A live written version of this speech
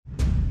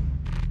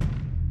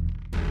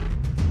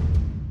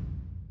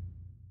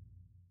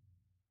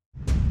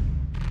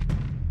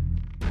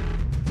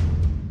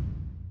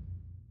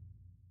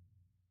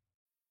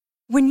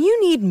When you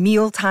need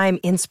mealtime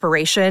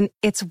inspiration,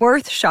 it's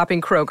worth shopping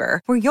Kroger,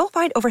 where you'll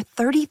find over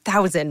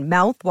 30,000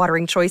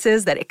 mouth-watering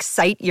choices that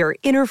excite your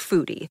inner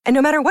foodie. And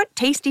no matter what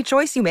tasty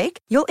choice you make,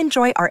 you'll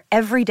enjoy our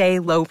everyday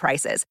low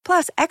prices,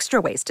 plus extra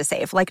ways to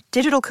save, like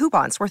digital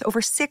coupons worth over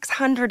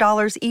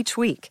 $600 each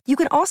week. You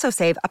can also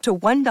save up to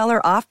 $1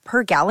 off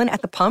per gallon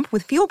at the pump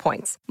with fuel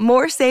points.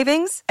 More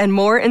savings and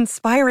more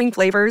inspiring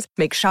flavors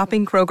make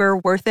shopping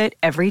Kroger worth it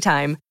every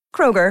time.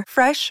 Kroger,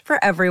 fresh for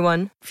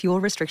everyone.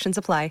 Fuel restrictions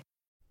apply.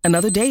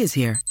 Another day is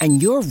here,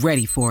 and you're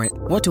ready for it.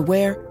 What to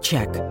wear?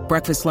 Check.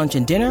 Breakfast, lunch,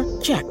 and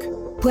dinner? Check.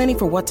 Planning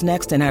for what's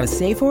next and how to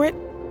save for it?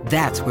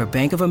 That's where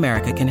Bank of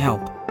America can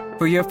help.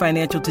 For your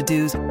financial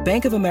to-dos,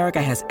 Bank of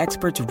America has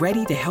experts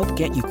ready to help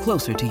get you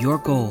closer to your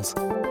goals.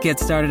 Get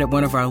started at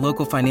one of our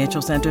local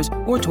financial centers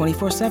or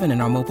 24/7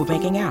 in our mobile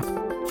banking app.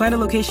 Find a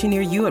location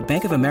near you at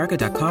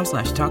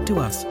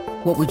bankofamerica.com/talktous.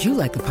 What would you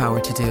like the power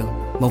to do?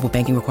 Mobile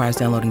banking requires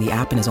downloading the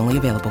app and is only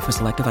available for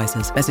select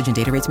devices. Message and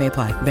data rates may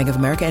apply. Bank of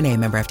America N.A.,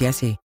 member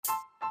FDIC.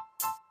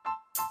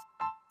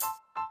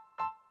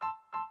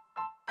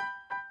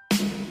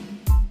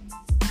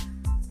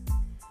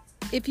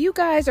 If you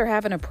guys are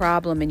having a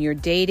problem in your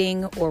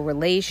dating or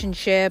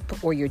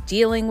relationship, or you're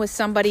dealing with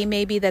somebody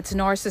maybe that's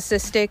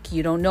narcissistic,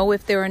 you don't know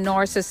if they're a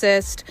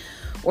narcissist,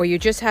 or you're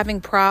just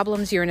having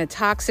problems, you're in a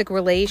toxic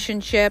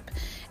relationship,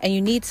 and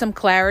you need some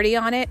clarity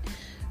on it,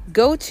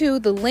 go to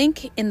the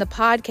link in the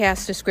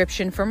podcast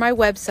description for my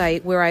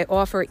website where I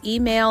offer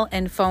email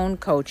and phone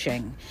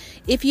coaching.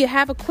 If you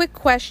have a quick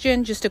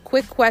question, just a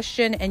quick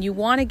question, and you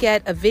want to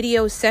get a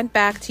video sent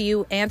back to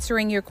you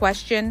answering your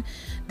question,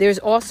 there's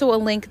also a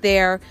link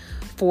there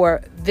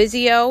for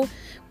Vizio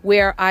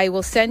where I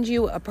will send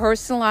you a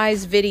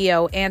personalized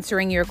video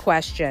answering your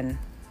question.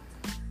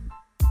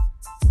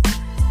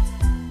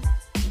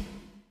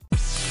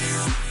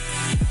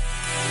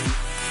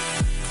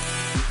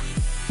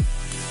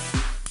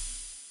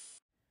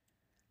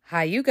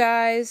 Hi, you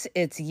guys.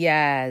 It's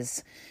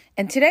Yaz.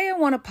 And today I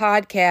want to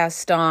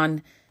podcast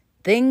on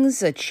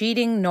things a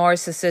cheating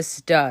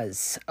narcissist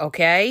does,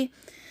 okay?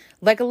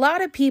 Like, a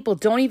lot of people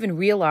don't even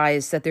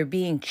realize that they're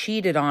being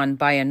cheated on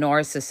by a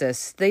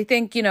narcissist. They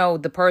think,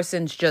 the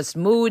person's just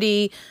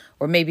moody,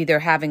 or maybe they're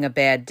having a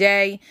bad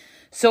day.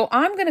 So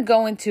I'm going to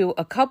go into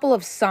a couple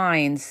of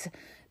signs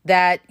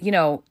that,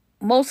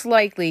 most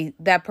likely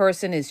that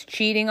person is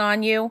cheating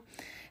on you.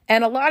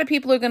 And a lot of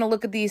people are going to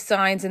look at these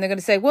signs and they're going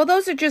to say, well,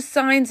 those are just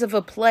signs of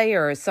a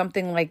player or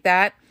something like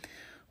that.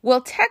 Well,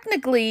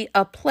 technically,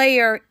 a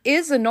player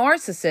is a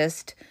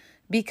narcissist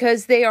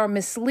because they are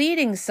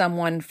misleading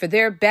someone for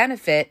their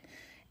benefit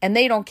and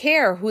they don't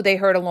care who they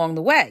hurt along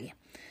the way.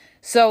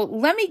 So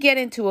let me get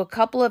into a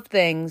couple of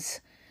things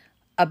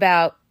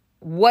about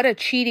what a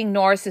cheating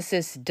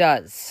narcissist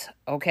does,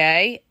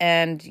 okay?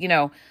 And,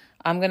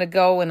 I'm going to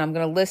go and I'm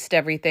going to list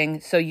everything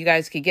so you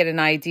guys can get an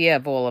idea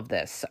of all of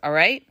this, all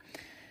right?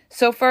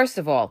 So first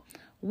of all,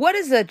 what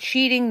does a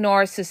cheating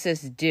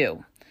narcissist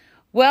do?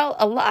 Well,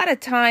 a lot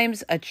of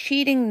times a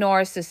cheating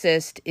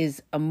narcissist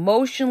is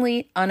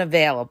emotionally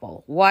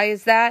unavailable. Why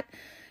is that?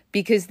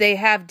 Because they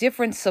have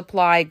different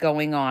supply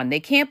going on. They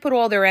can't put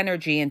all their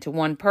energy into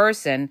one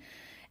person,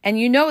 and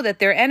you know that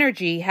their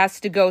energy has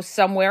to go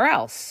somewhere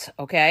else,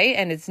 okay?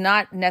 And it's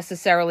not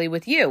necessarily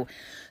with you.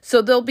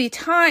 So there'll be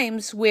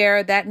times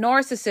where that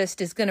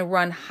narcissist is going to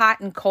run hot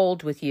and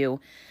cold with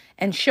you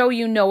and show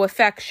you no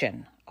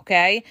affection,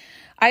 okay?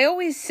 I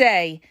always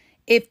say,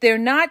 if they're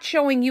not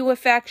showing you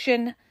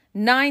affection,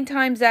 9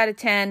 times out of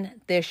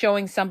 10, they're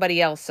showing somebody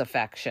else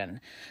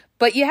affection.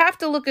 But you have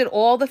to look at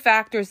all the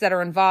factors that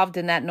are involved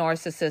in that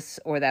narcissist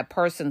or that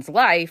person's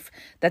life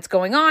that's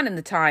going on in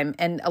the time.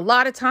 And a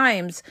lot of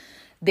times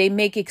they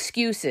make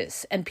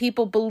excuses and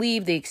people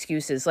believe the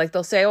excuses. Like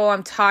they'll say, oh,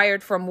 I'm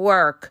tired from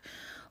work,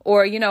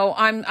 or,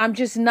 I'm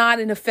just not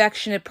an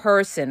affectionate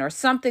person, or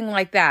something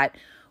like that.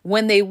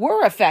 When they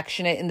were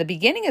affectionate in the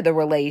beginning of the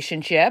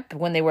relationship,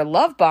 when they were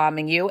love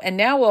bombing you, and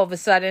now all of a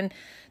sudden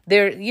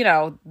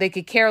they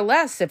could care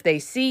less if they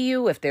see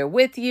you, if they're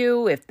with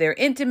you, if they're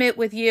intimate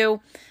with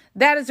you.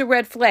 That is a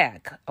red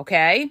flag,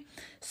 okay?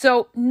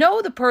 So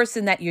know the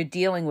person that you're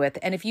dealing with.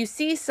 And if you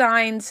see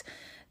signs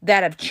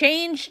that have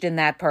changed in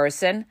that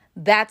person,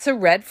 that's a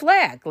red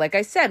flag. Like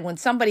I said, when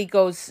somebody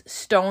goes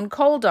stone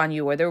cold on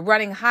you, or they're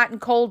running hot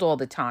and cold all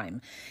the time,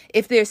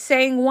 if they're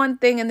saying one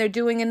thing and they're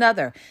doing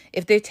another,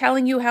 if they're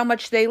telling you how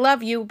much they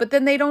love you, but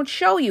then they don't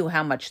show you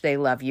how much they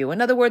love you.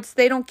 In other words,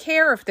 they don't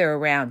care if they're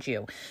around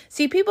you.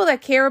 See, people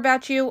that care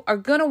about you are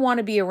going to want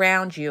to be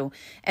around you,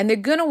 and they're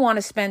going to want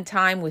to spend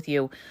time with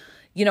you,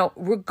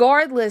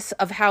 regardless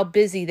of how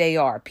busy they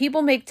are.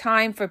 People make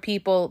time for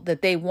people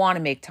that they want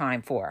to make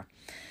time for.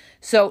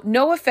 So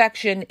no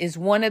affection is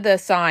one of the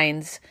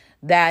signs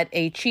that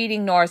a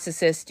cheating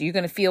narcissist, you're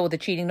going to feel with a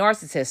cheating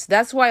narcissist.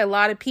 That's why a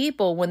lot of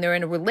people, when they're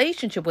in a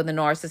relationship with a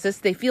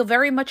narcissist, they feel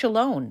very much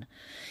alone.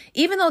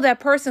 Even though that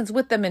person's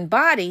with them in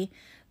body,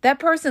 that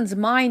person's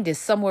mind is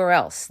somewhere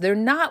else. They're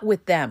not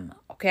with them,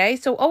 okay?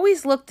 So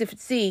always look to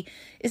see,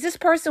 is this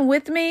person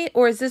with me,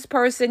 or is this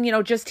person,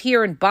 just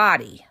here in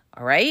body,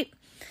 all right?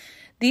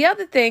 The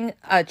other thing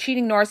a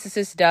cheating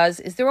narcissist does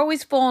is they're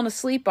always falling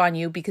asleep on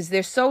you because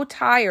they're so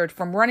tired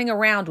from running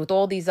around with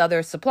all these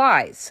other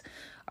supplies.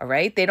 All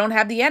right. They don't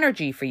have the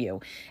energy for you.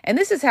 And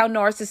this is how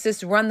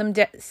narcissists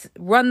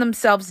run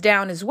themselves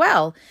down as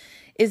well,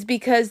 is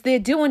because they're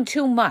doing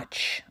too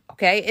much.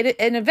 Okay.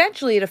 And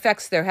eventually it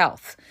affects their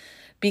health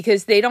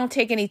because they don't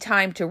take any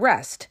time to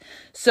rest.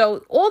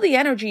 So all the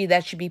energy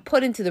that should be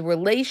put into the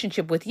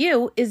relationship with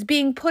you is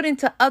being put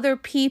into other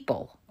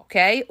people.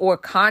 Okay. Or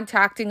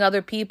contacting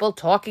other people,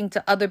 talking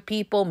to other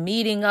people,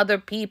 meeting other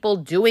people,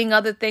 doing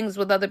other things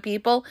with other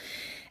people.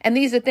 And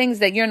these are things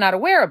that you're not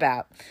aware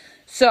about.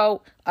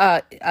 So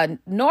a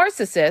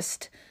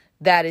narcissist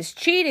that is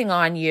cheating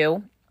on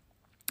you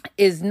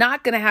is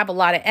not going to have a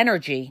lot of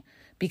energy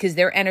because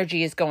their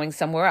energy is going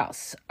somewhere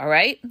else. All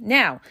right.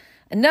 Now,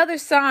 another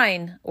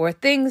sign or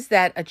things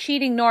that a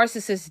cheating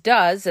narcissist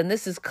does, and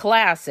this is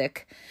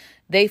classic,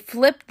 they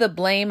flip the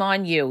blame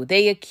on you.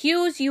 They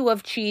accuse you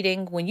of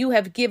cheating when you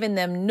have given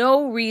them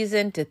no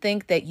reason to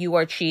think that you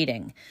are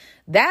cheating.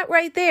 That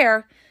right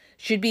there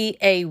should be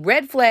a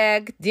red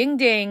flag, ding,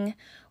 ding.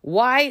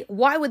 Why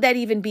would that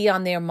even be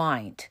on their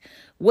mind?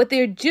 What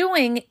they're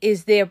doing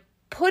is they're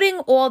putting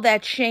all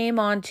that shame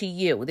onto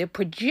you. They're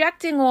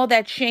projecting all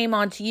that shame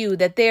onto you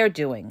that they're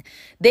doing.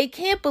 They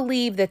can't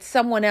believe that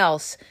someone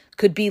else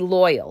could be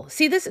loyal.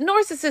 See, this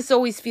narcissists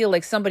always feel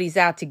like somebody's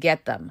out to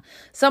get them.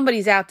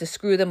 Somebody's out to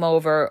screw them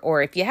over,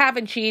 or if you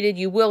haven't cheated,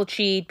 you will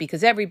cheat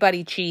because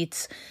everybody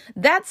cheats.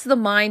 That's the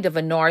mind of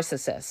a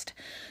narcissist.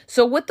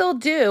 So what they'll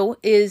do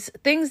is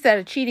things that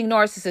a cheating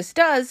narcissist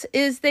does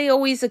is they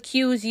always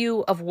accuse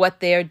you of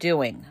what they're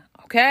doing.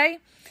 Okay?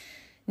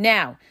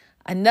 Now,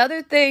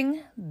 another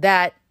thing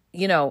that,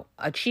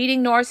 a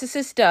cheating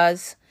narcissist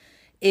does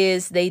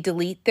is they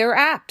delete their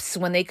apps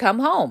when they come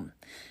home.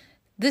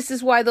 This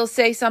is why they'll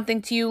say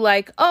something to you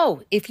like,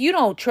 oh, if you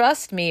don't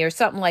trust me or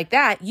something like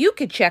that, you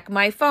could check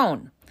my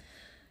phone.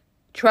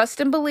 Trust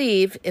and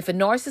believe, if a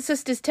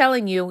narcissist is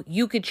telling you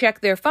you could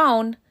check their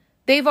phone,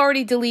 they've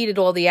already deleted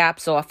all the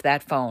apps off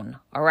that phone,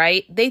 all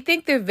right? They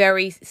think they're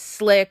very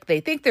slick.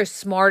 They think they're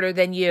smarter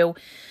than you.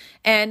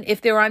 And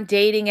if they're on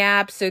dating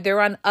apps or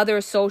they're on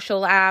other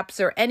social apps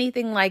or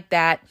anything like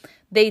that,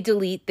 they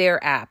delete their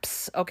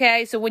apps,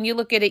 okay? So when you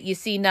look at it, you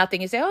see nothing.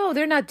 You say, oh,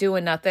 they're not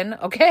doing nothing,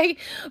 okay?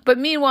 But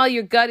meanwhile,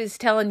 your gut is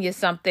telling you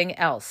something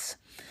else.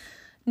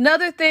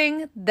 Another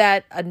thing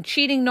that a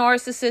cheating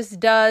narcissist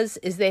does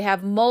is they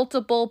have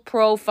multiple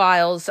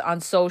profiles on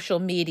social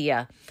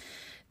media.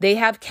 They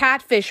have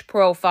catfish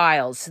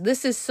profiles.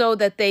 This is so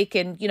that they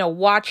can,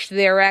 watch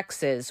their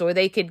exes, or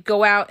they could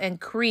go out and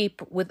creep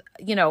with,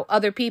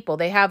 other people.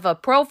 They have a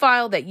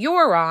profile that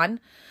you're on,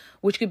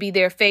 which could be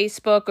their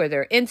Facebook or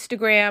their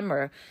Instagram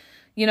or,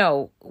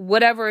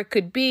 whatever it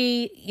could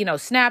be,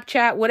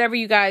 Snapchat, whatever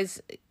you guys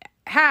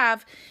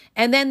have.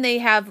 And then they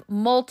have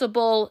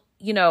multiple,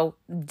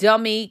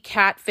 dummy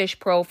catfish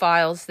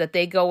profiles that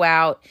they go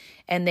out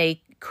and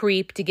they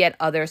creep to get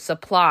other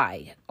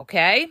supply.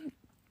 Okay.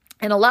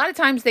 And a lot of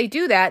times they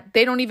do that.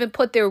 They don't even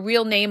put their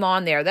real name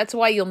on there. That's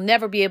why you'll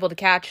never be able to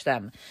catch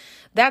them.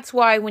 That's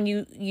why when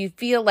you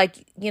feel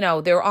like,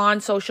 they're on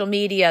social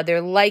media,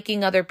 they're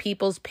liking other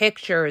people's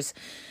pictures,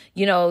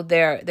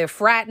 they're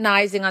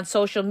fraternizing on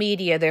social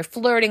media, they're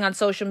flirting on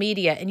social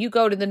media, and you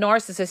go to the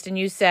narcissist and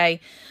you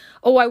say,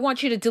 oh, I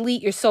want you to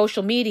delete your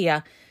social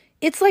media.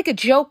 It's like a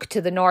joke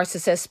to the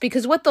narcissist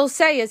because what they'll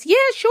say is, yeah,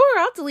 sure,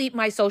 I'll delete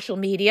my social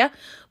media.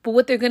 But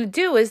what they're going to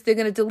do is they're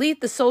going to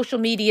delete the social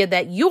media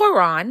that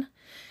you're on,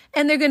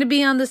 and they're going to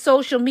be on the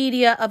social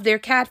media of their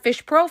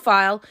catfish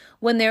profile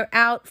when they're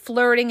out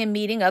flirting and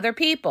meeting other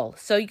people.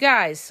 So you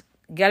guys,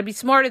 you got to be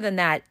smarter than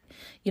that.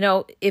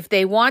 If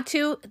they want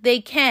to, they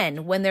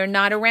can when they're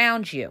not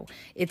around you.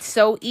 It's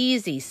so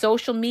easy.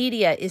 Social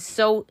media is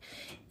so,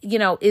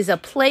 is a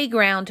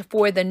playground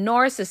for the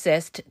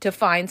narcissist to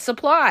find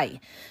supply.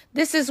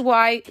 This is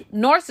why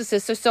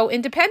narcissists are so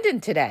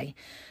independent today,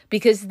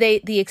 because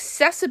the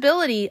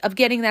accessibility of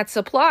getting that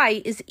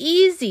supply is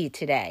easy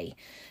today.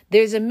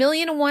 There's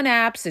 1,000,001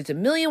 apps, there's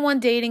 1,000,001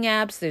 dating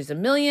apps, there's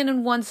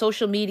 1,000,001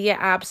 social media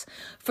apps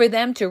for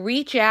them to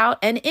reach out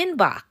and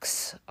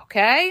inbox,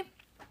 okay?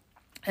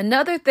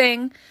 Another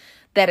thing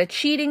that a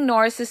cheating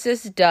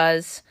narcissist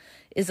does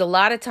is a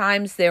lot of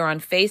times they're on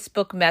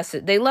Facebook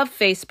Messenger. They love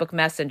Facebook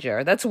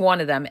Messenger. That's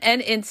one of them.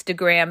 And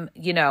Instagram,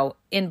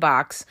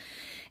 inbox.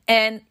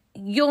 And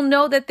you'll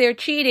know that they're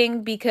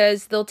cheating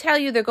because they'll tell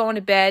you they're going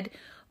to bed,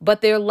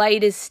 but their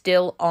light is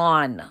still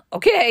on,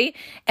 okay?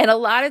 And a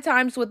lot of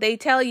times what they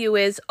tell you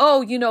is,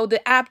 oh,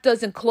 the app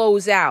doesn't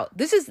close out.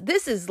 This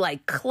is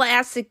like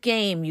classic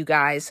game, you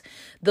guys.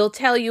 They'll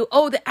tell you,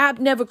 oh, the app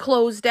never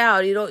closed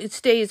out. It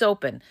stays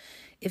open.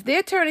 If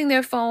they're turning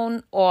their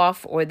phone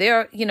off or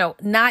they're,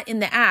 not in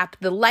the app,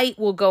 the light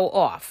will go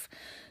off.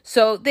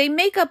 So they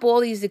make up all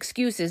these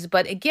excuses.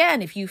 But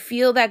again, if you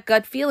feel that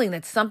gut feeling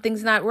that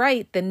something's not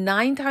right, then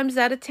 9 times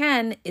out of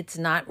 10, it's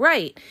not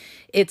right.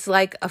 It's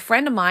like a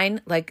friend of mine,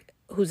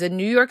 who's a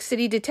New York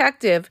City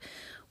detective,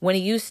 when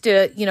he used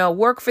to,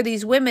 work for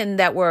these women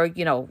that were,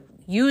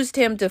 used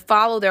him to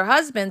follow their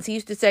husbands, he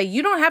used to say,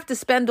 you don't have to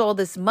spend all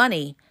this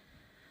money,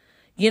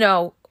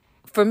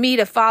 for me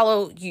to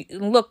follow you,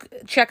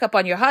 check up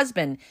on your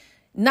husband.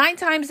 9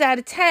 times out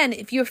of 10,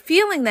 if you're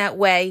feeling that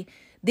way,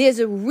 there's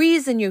a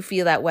reason you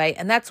feel that way,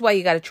 and that's why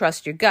you got to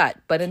trust your gut.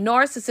 But a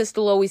narcissist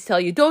will always tell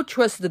you, don't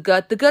trust the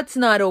gut. The gut's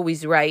not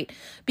always right,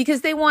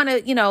 because they want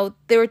to,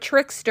 they're a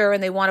trickster,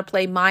 and they want to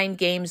play mind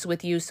games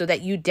with you so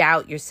that you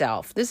doubt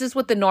yourself. This is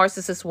what the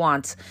narcissist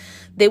wants.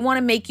 They want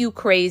to make you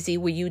crazy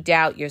where you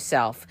doubt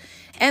yourself.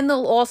 And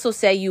they'll also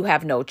say you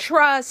have no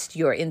trust,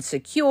 you're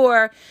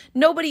insecure.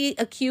 Nobody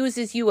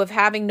accuses you of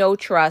having no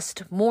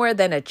trust more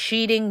than a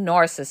cheating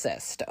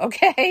narcissist,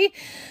 okay?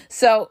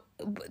 So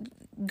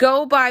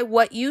go by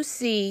what you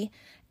see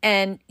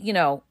and,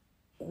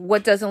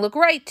 what doesn't look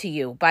right to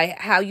you, by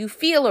how you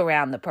feel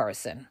around the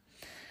person.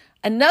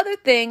 Another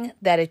thing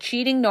that a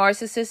cheating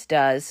narcissist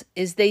does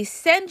is they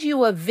send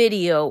you a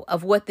video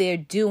of what they're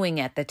doing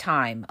at the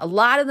time. A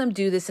lot of them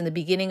do this in the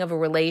beginning of a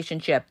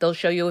relationship. They'll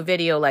show you a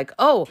video like,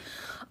 oh,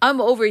 I'm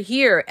over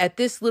here at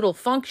this little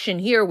function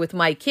here with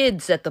my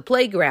kids at the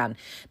playground.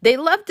 They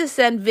love to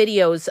send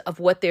videos of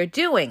what they're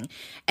doing.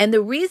 And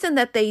the reason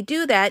that they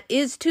do that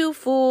is to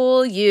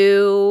fool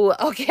you,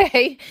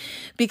 okay?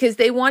 Because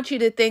they want you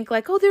to think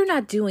like, oh, they're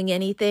not doing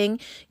anything.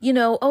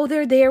 Oh,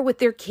 they're there with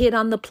their kid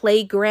on the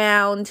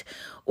playground,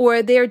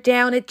 or they're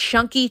down at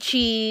Chuck E.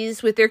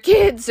 Cheese with their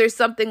kids or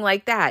something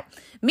like that.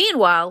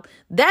 Meanwhile,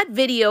 that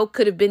video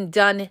could have been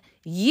done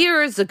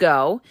years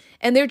ago,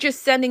 and they're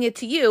just sending it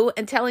to you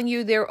and telling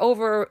you they're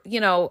over,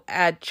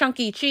 at Chuck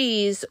E.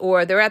 Cheese,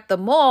 or they're at the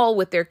mall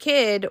with their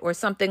kid or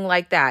something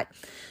like that.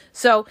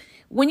 So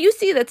when you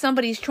see that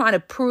somebody's trying to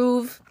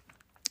prove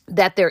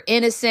that they're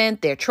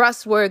innocent, they're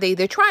trustworthy,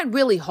 they're trying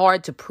really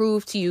hard to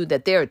prove to you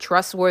that they're a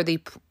trustworthy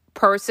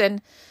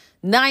person,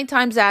 9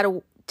 times out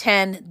of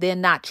 10, they're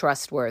not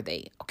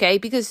trustworthy, okay?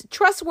 Because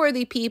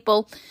trustworthy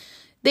people,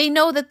 they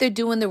know that they're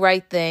doing the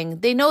right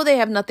thing. They know they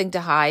have nothing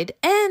to hide,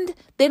 and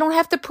they don't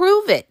have to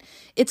prove it.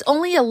 It's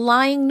only a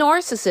lying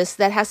narcissist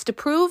that has to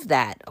prove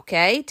that,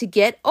 okay, to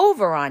get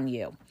over on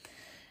you.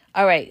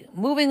 All right,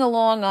 moving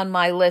along on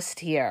my list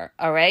here,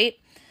 all right?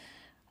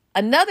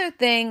 Another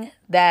thing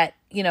that,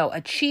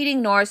 a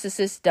cheating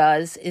narcissist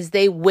does is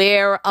they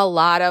wear a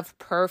lot of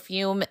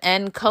perfume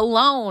and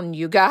cologne,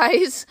 you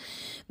guys.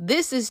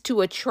 This is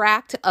to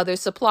attract other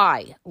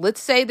supply.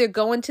 Let's say they're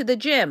going to the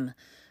gym.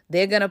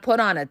 They're going to put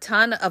on a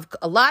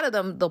lot of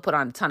them, they'll put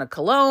on a ton of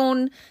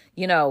cologne.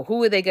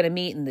 Who are they going to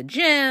meet in the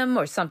gym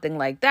or something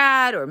like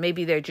that? Or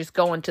maybe they're just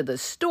going to the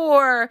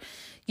store.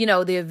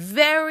 They're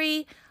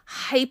very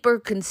hyper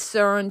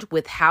concerned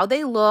with how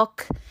they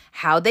look,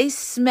 how they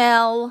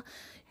smell,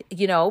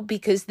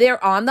 because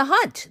they're on the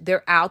hunt.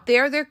 They're out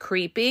there, they're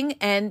creeping,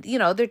 and,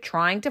 they're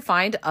trying to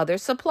find other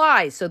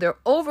supplies. So they're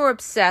over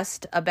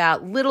obsessed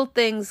about little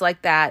things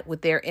like that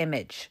with their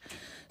image.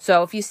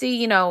 So if you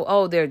see,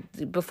 they're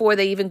before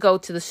they even go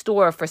to the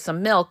store for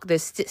some milk, they're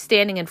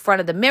standing in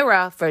front of the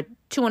mirror for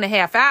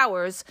 2.5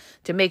 hours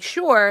to make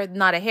sure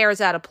not a hair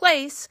is out of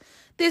place.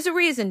 There's a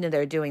reason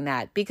they're doing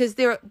that, because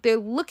they're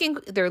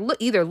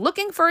either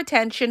looking for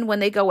attention when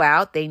they go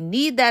out, they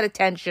need that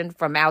attention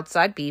from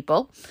outside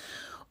people,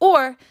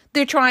 or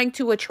they're trying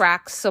to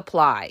attract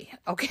supply.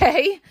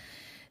 Okay.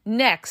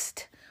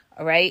 Next,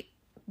 all right,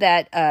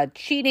 that a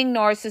cheating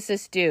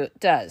narcissist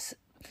does.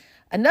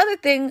 Another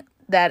thing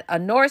that a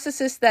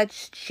narcissist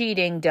that's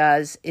cheating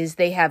does is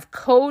they have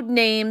code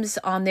names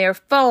on their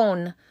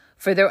phone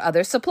for their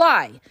other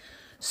supply.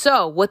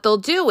 So what they'll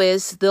do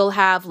is they'll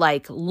have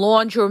like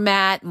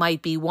laundromat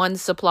might be one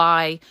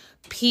supply,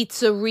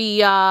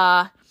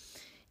 pizzeria,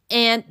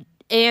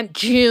 Aunt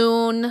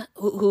June,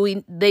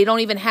 who they don't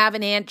even have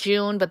an Aunt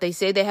June, but they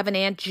say they have an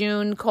Aunt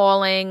June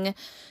calling,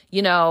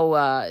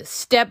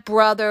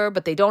 stepbrother,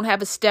 but they don't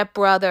have a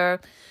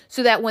stepbrother.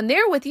 So that when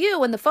they're with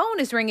you and the phone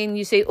is ringing,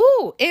 you say,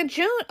 ooh, Aunt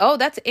June. Oh,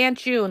 that's Aunt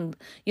June.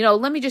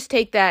 Let me just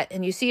take that.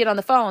 And you see it on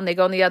the phone. They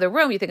go in the other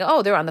room. You think,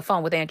 oh, they're on the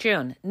phone with Aunt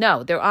June.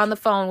 No, they're on the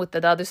phone with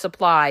the other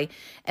supply,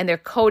 and they're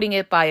coding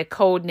it by a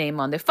code name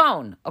on their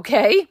phone.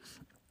 Okay?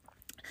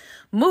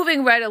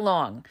 Moving right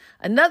along.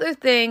 Another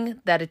thing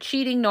that a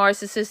cheating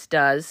narcissist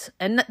does,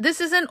 and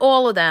this isn't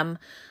all of them,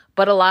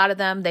 but a lot of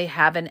them, they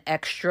have an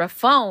extra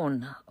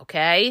phone.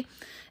 Okay?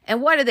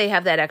 And why do they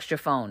have that extra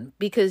phone?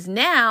 Because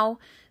now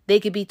they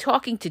could be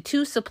talking to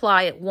 2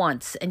 supply at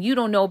once, and you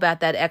don't know about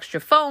that extra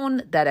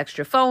phone. That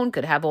extra phone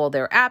could have all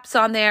their apps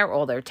on there,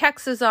 all their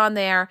texts on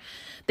there.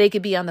 They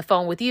could be on the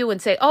phone with you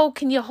and say, oh,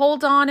 can you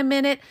hold on a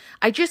minute?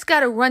 I just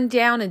got to run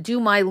down and do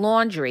my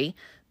laundry.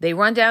 They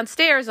run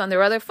downstairs on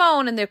their other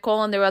phone, and they're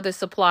calling their other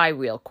supply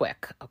real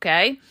quick,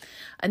 okay?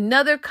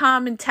 Another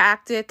common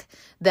tactic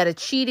that a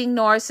cheating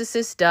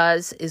narcissist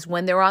does is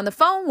when they're on the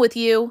phone with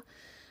you,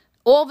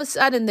 all of a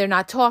sudden they're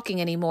not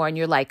talking anymore, and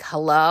you're like,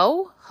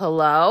 hello?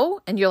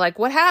 And you're like,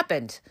 what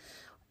happened?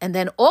 And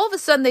then all of a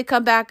sudden they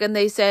come back and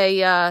they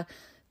say,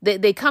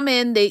 they come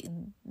in,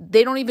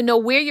 they don't even know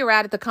where you're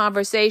at the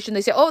conversation.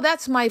 They say, oh,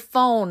 that's my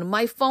phone.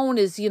 My phone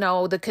is,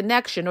 the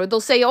connection. Or they'll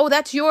say, oh,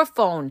 that's your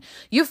phone.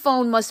 Your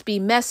phone must be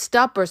messed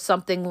up or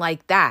something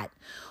like that.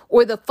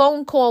 Or the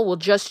phone call will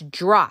just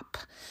drop.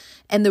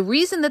 And the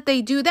reason that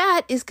they do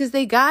that is because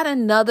they got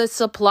another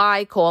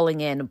supply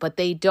calling in, but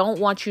they don't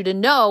want you to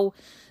know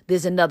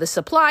there's another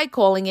supply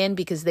calling in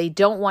because they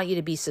don't want you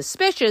to be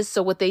suspicious.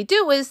 So what they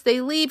do is they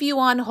leave you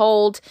on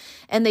hold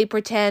and they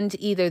pretend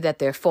either that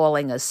they're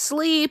falling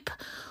asleep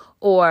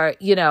or,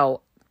 the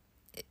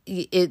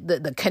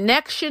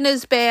connection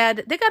is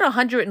bad. They got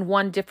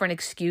 101 different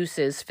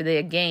excuses for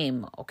their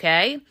game,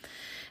 okay?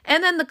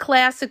 And then the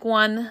classic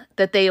one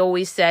that they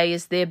always say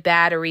is their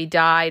battery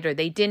died or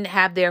they didn't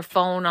have their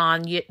phone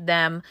on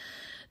them.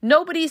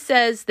 Nobody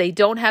says they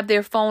don't have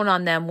their phone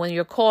on them when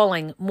you're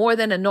calling more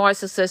than a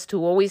narcissist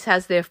who always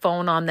has their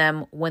phone on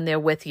them when they're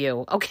with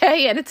you,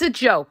 okay? And it's a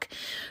joke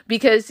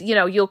because,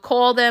 you'll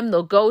call them,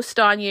 they'll ghost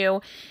on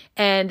you,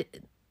 and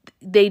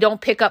they don't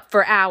pick up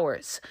for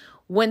hours.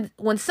 When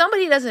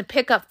somebody doesn't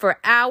pick up for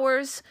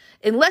hours,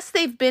 unless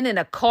they've been in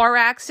a car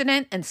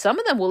accident, and some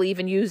of them will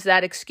even use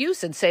that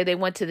excuse and say they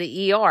went to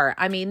the ER.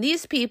 I mean,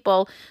 these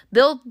people,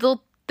 they'll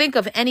think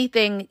of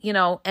anything,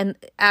 and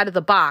out of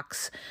the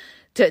box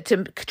to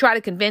try to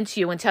convince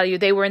you and tell you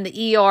they were in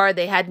the ER,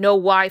 they had no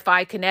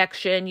Wi-Fi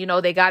connection,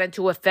 they got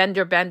into a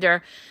fender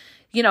bender.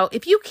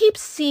 If you keep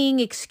seeing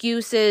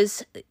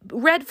excuses,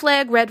 red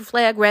flag, red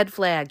flag, red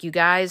flag, you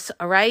guys,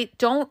 all right?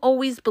 Don't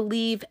always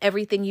believe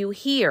everything you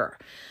hear.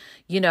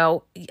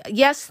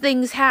 Yes,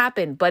 things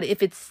happen, but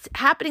if it's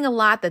happening a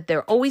lot that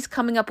they're always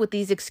coming up with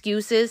these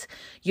excuses,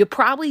 you're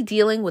probably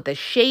dealing with a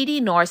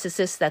shady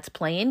narcissist that's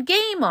playing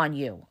game on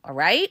you, all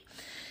right?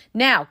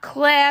 Now,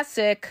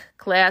 classic.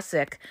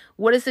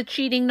 What does a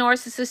cheating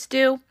narcissist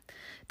do?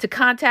 To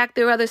contact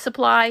their other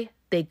supply,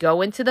 they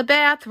go into the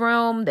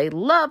bathroom. They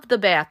love the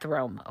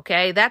bathroom,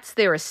 okay? That's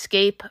their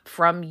escape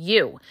from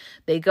you.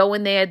 They go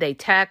in there, they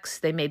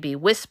text, they may be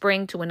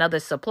whispering to another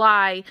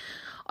supply,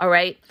 all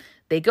right?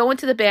 They go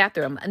into the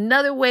bathroom.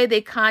 Another way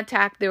they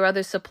contact their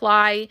other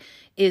supply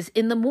is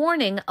in the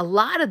morning, a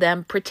lot of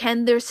them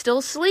pretend they're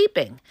still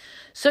sleeping.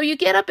 So you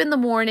get up in the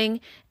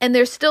morning and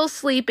they're still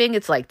sleeping.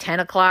 It's like 10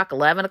 o'clock,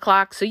 11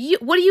 o'clock. So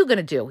what are you going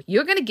to do?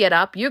 You're going to get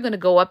up. You're going to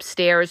go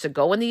upstairs or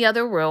go in the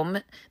other room.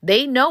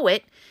 They know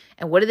it.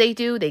 And what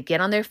do? They get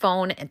on their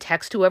phone and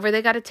text whoever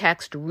they got to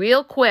text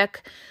real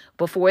quick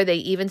before they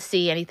even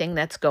see anything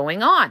that's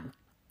going on.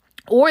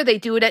 Or they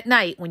do it at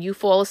night when you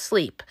fall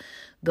asleep.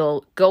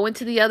 They'll go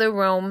into the other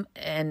room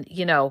and,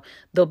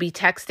 they'll be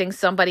texting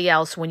somebody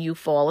else when you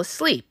fall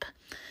asleep.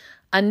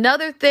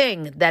 Another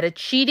thing that a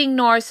cheating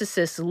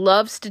narcissist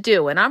loves to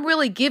do, and I'm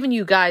really giving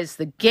you guys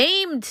the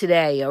game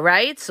today, all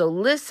right? So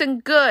listen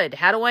good.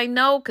 How do I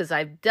know? Because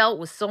I've dealt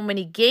with so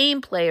many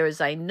game players,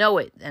 I know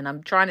it. And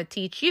I'm trying to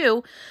teach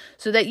you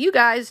so that you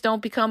guys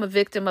don't become a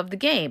victim of the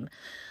game.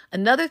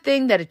 Another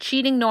thing that a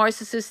cheating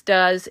narcissist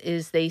does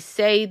is they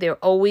say they're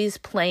always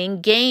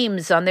playing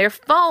games on their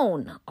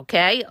phone,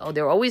 okay? Oh,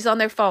 they're always on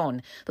their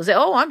phone. They'll say,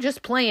 oh, I'm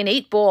just playing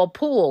 8-ball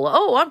pool.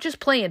 Oh, I'm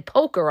just playing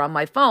poker on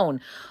my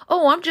phone.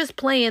 Oh, I'm just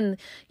playing,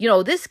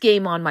 this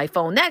game on my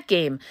phone, that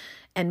game.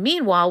 And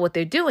meanwhile, what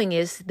they're doing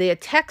is they're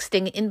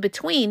texting in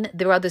between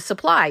their other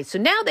supplies. So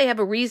now they have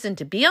a reason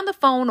to be on the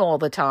phone all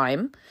the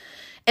time.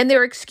 And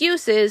their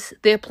excuse is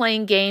they're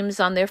playing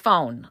games on their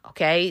phone,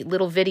 okay?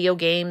 Little video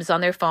games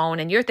on their phone.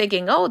 And you're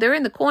thinking, oh, they're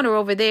in the corner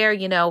over there,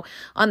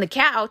 on the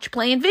couch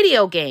playing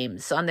video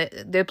games.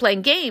 They're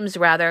playing games,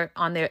 rather,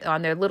 on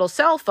their little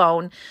cell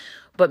phone.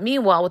 But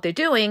meanwhile, what they're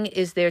doing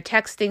is they're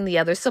texting the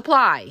other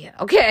supply,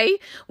 okay?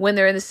 When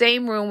they're in the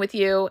same room with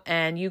you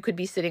and you could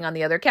be sitting on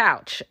the other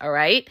couch, all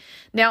right?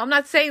 Now, I'm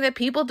not saying that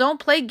people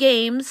don't play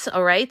games,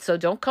 all right? So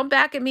don't come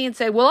back at me and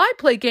say, well, I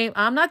play games.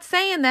 I'm not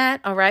saying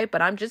that, all right?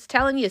 But I'm just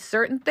telling you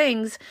certain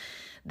things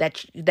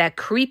that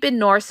creeping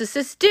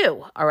narcissists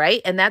do, all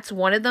right? And that's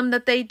one of them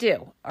that they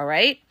do, all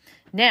right?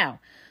 Now,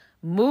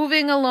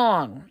 moving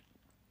along.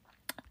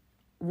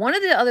 One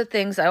of the other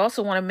things I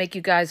also want to make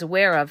you guys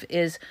aware of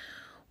is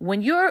what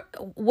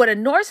a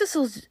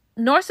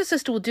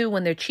narcissist will do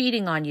when they're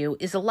cheating on you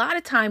is a lot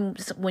of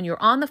times when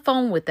you're on the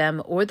phone with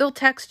them or they'll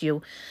text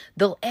you,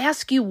 they'll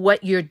ask you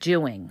what you're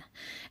doing.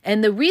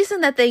 And the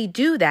reason that they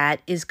do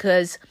that is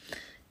because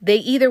they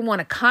either want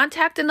to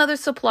contact another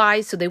supply,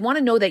 so they want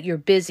to know that you're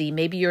busy.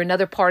 Maybe you're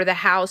another part of the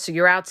house or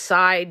you're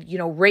outside,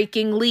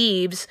 raking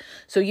leaves.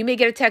 So you may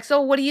get a text,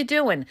 oh, what are you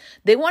doing?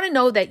 They want to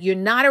know that you're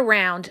not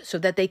around so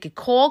that they could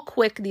call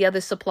quick the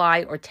other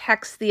supply or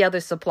text the other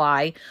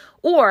supply.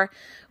 Or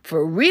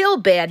for real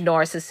bad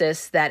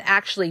narcissists that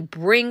actually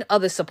bring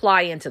other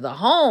supply into the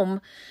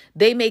home,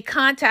 they may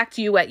contact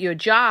you at your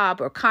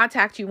job or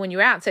contact you when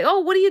you're out and say, oh,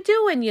 what are you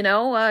doing?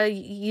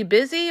 You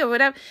busy or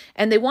whatever?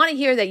 And they want to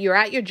hear that you're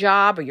at your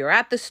job or you're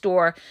at the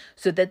store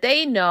so that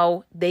they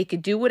know they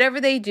could do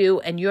whatever they do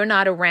and you're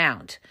not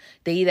around.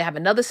 They either have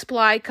another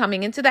supply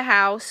coming into the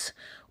house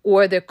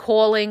or they're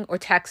calling or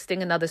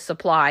texting another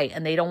supply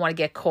and they don't want to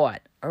get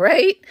caught. All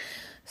right?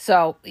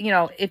 So,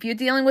 if you're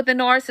dealing with a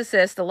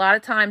narcissist, a lot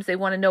of times they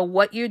want to know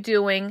what you're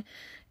doing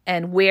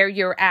and where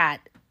you're at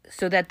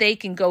so that they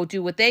can go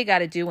do what they got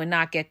to do and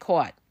not get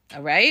caught.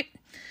 All right.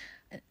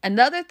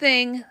 Another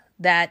thing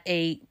that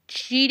a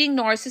cheating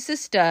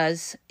narcissist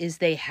does is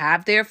they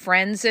have their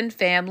friends and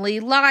family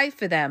lie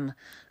for them.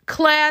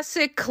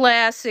 Classic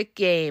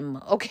game,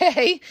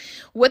 okay?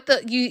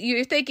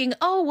 You're thinking,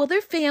 oh, well,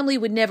 their family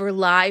would never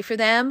lie for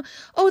them.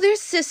 Oh, their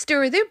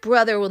sister or their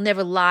brother will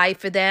never lie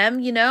for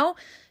them,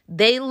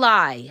 They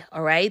lie,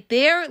 all right?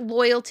 Their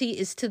loyalty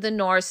is to the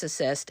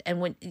narcissist.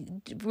 And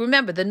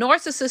remember, the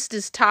narcissist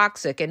is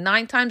toxic, and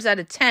 9 times out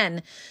of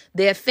 10,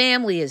 their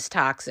family is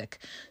toxic.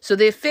 So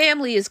their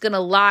family is going to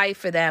lie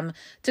for them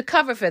to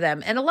cover for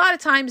them. And a lot of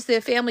times their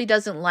family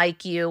doesn't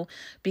like you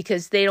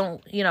because they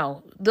don't,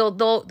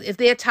 they'll if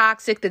they're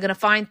toxic, they're going to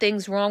find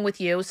things wrong with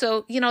you.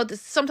 So,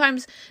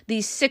 sometimes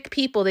these sick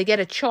people, they get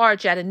a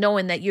charge out of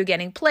knowing that you're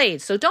getting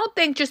played. So don't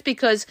think just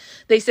because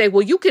they say,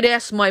 well, you could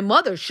ask my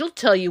mother, she'll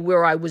tell you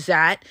where I was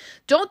at.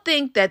 Don't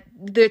think that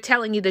they're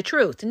telling you the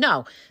truth.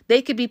 No,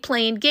 they could be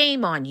playing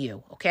game on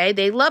you, okay?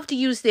 They love to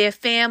use their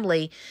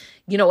family,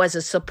 as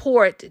a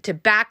support to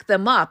back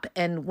them up.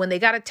 And when they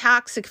got a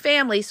toxic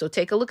family, so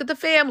take a look at the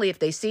family. If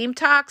they seem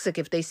toxic,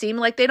 if they seem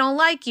like they don't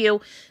like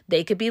you,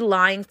 they could be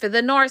lying for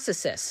the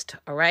narcissist,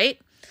 all right?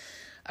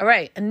 All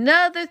right,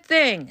 another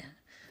thing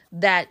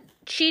that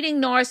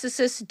cheating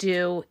narcissists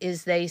do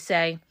is they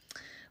say,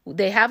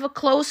 they have a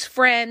close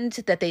friend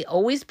that they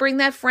always bring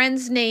that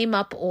friend's name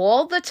up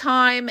all the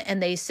time.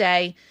 And they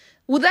say,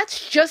 well,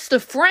 that's just a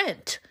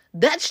friend.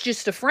 That's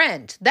just a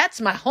friend.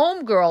 That's my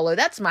homegirl or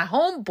that's my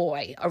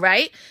homeboy. All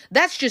right.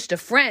 That's just a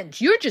friend.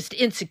 You're just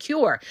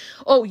insecure.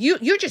 Oh,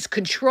 you're just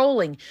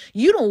controlling.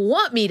 You don't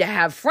want me to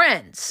have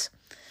friends.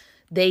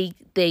 They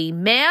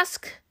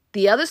mask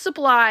the other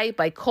supply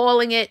by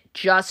calling it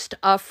just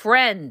a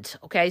friend.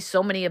 Okay.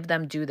 So many of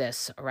them do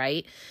this. All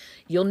right.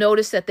 You'll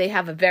notice that they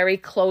have a very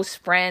close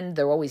friend.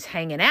 They're always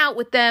hanging out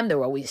with them.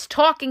 They're always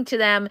talking to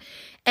them.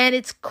 And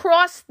it's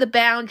crossed the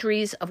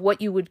boundaries of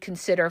what you would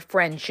consider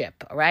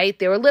friendship, all right?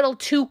 They're a little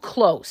too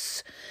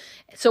close.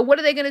 So what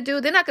are they going to do?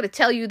 They're not going to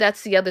tell you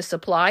that's the other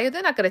supplier.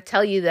 They're not going to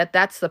tell you that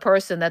that's the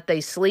person that they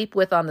sleep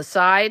with on the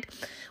side.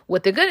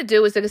 What they're going to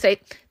do is they're going to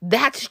say,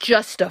 that's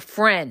just a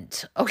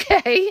friend,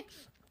 okay?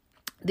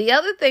 The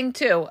other thing,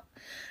 too,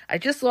 I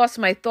just lost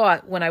my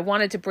thought when I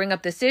wanted to bring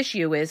up this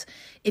issue is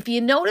if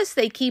you notice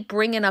they keep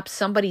bringing up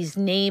somebody's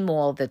name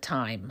all the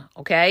time,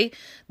 okay?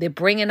 They're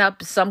bringing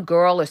up some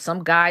girl or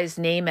some guy's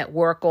name at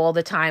work all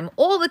the time.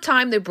 All the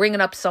time they're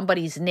bringing up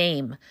somebody's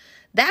name.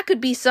 That could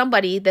be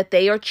somebody that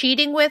they are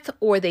cheating with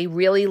or they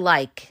really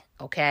like,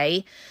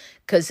 okay?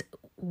 Because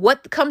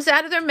what comes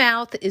out of their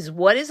mouth is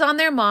what is on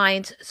their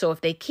mind. So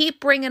if they keep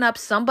bringing up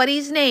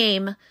somebody's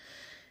name,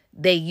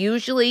 they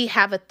usually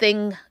have a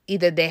thing,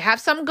 either they have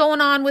something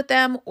going on with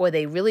them or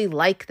they really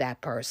like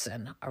that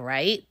person, all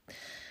right?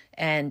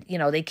 And,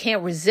 they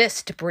can't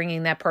resist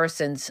bringing that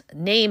person's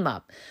name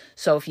up.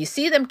 So if you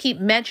see them keep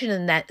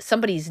mentioning that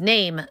somebody's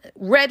name,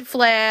 red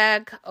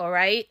flag, all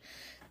right?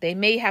 They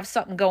may have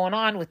something going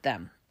on with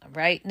them, all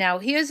right? Now,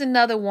 here's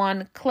another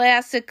one,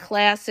 classic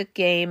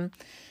game.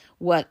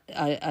 What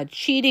a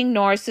cheating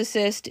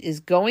narcissist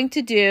is going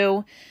to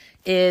do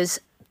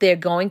is they're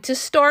going to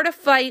start a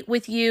fight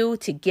with you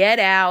to get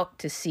out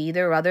to see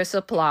their other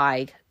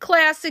supply.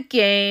 Classic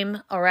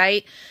game, all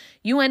right?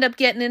 You end up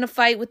getting in a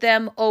fight with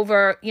them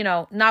over,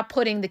 not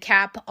putting the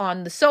cap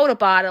on the soda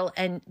bottle,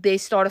 and they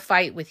start a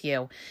fight with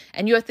you.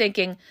 And you're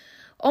thinking,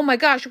 oh my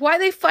gosh, why are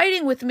they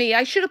fighting with me?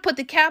 I should have put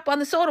the cap on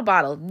the soda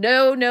bottle.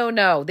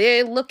 No.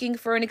 They're looking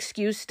for an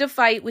excuse to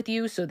fight with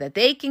you so that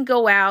they can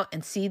go out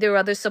and see their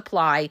other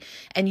supply,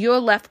 and you're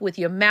left with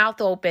your mouth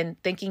open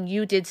thinking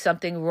you did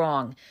something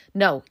wrong.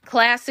 No,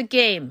 classic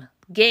game,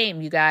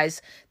 you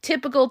guys.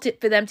 Typical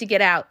for them to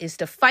get out is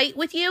to fight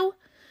with you,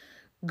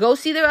 go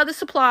see their other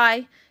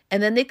supply,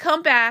 and then they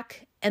come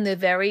back and they're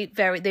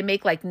they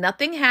make like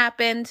nothing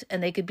happened,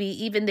 and they could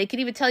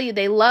even tell you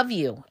they love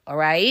you, all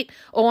right?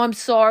 Oh, I'm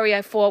sorry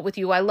I fought with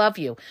you, I love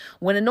you.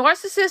 When a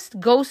narcissist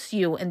ghosts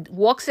you and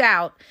walks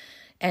out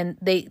and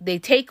they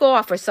take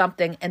off or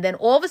something, and then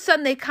all of a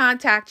sudden they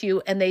contact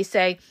you and they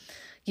say,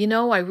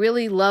 I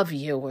really love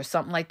you or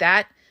something like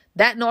that,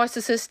 that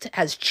narcissist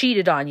has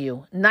cheated on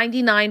you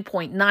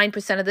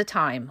 99.9% of the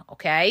time,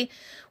 okay?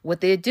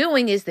 What they're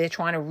doing is they're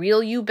trying to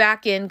reel you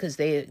back in because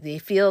they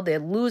feel they're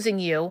losing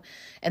you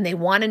and they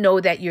want to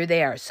know that you're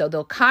there. So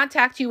they'll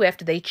contact you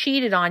after they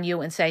cheated on you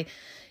and say,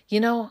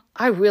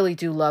 I really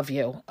do love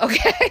you,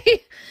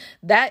 okay?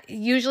 That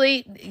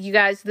usually, you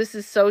guys, this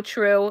is so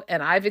true,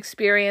 and I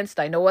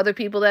know other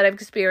people that have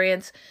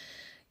experienced.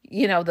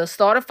 They'll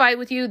start a fight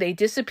with you, they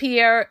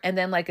disappear, and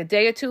then like a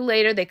day or two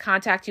later, they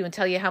contact you and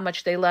tell you how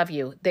much they love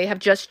you. They have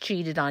just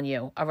cheated on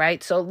you, all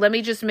right? So let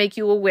me just make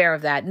you aware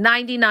of that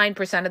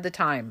 99% of the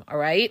time, all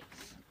right?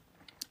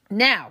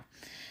 Now,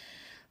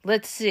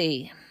 let's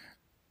see.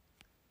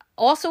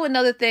 Also,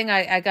 another thing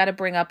I got to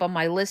bring up on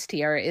my list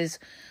here is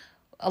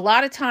a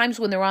lot of times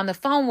when they're on the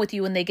phone with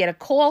you and they get a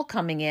call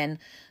coming in,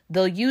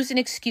 they'll use an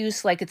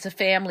excuse like it's a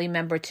family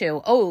member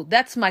too. Oh,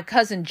 that's my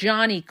cousin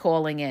Johnny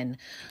calling in.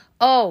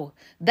 oh,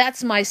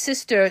 that's my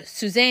sister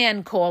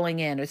Suzanne calling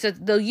in. Or so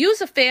they'll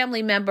use a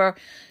family member,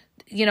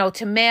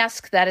 to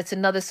mask that it's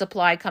another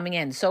supply coming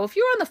in. So if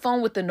you're on the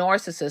phone with the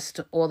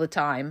narcissist all the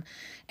time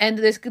and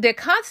they're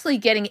constantly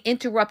getting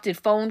interrupted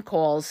phone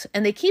calls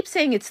and they keep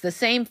saying it's the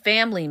same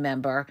family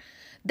member,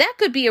 that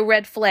could be a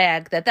red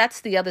flag that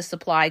that's the other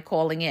supply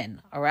calling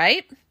in. All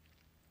right.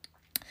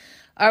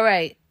 All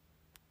right.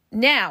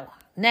 Now,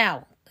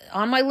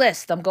 on my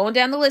list, I'm going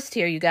down the list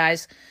here, you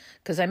guys,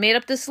 because I made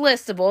up this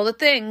list of all the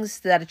things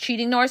that a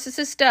cheating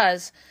narcissist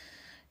does.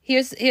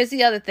 Here's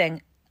the other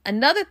thing.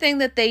 Another thing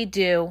that they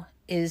do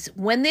is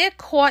when they're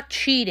caught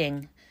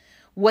cheating,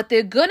 what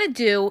they're going to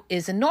do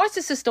is a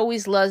narcissist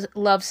always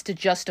loves to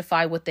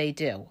justify what they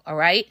do, all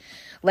right?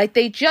 Like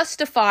they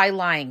justify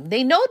lying.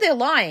 They know they're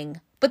lying,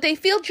 but they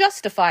feel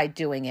justified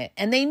doing it.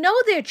 And they know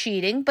they're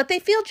cheating, but they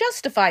feel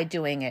justified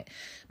doing it.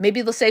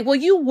 Maybe they'll say, well,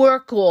 you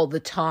work all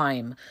the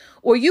time,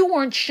 or you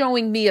weren't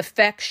showing me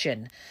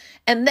affection.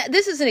 And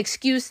this is an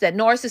excuse that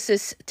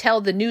narcissists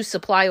tell the new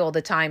supply all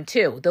the time,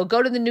 too. They'll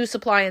go to the new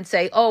supply and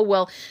say, oh,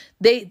 well,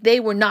 they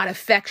were not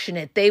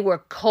affectionate. They were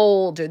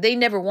cold, or they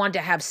never wanted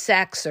to have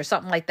sex or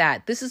something like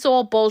that. This is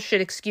all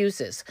bullshit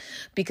excuses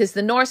because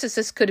the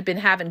narcissist could have been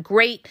having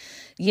great,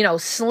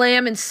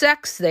 slamming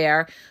sex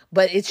there,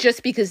 but it's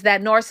just because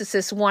that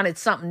narcissist wanted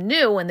something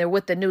new and they're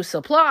with the new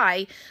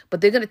supply, but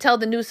they're going to tell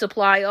the new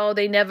supply, oh,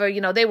 they never,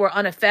 they were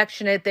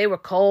unaffectionate, they were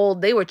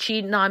cold, they were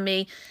cheating on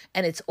me,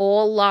 and it's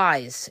all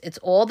lies. It's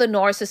all the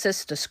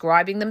narcissists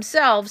describing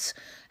themselves,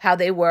 how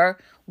they were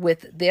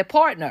with their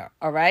partner,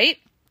 all right?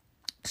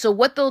 So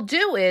what they'll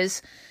do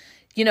is,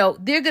 they're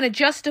going to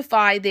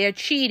justify their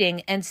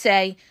cheating and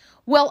say,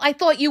 well, I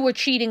thought you were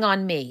cheating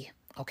on me,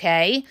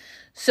 okay?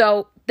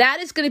 So that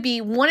is going to be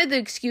one of the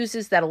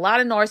excuses that a lot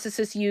of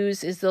narcissists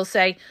use is they'll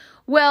say,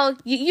 well,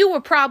 you were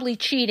probably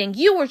cheating.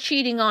 You were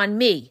cheating on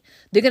me.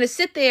 They're going to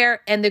sit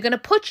there and they're going to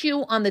put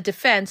you on the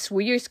defense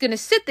where you're going to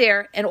sit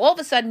there and all of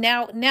a sudden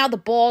now the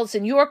ball's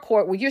in your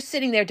court where you're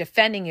sitting there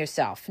defending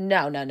yourself.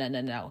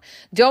 No.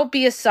 Don't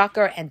be a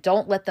sucker and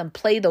don't let them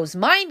play those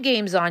mind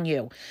games on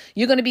you.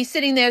 You're going to be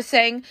sitting there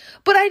saying,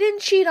 but I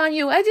didn't cheat on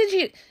you. I didn't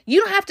cheat. You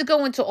don't have to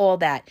go into all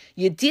that.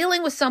 You're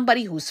dealing with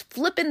somebody who's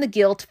flipping the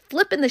guilt,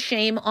 flipping the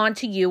shame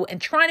onto you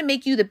and trying to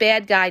make you the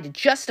bad guy to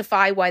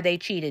justify why they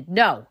cheated.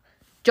 No.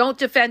 Don't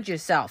defend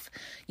yourself.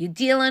 You're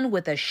dealing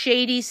with a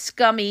shady,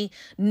 scummy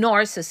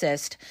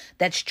narcissist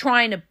that's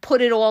trying to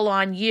put it all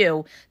on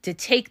you to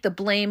take the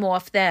blame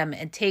off them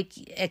and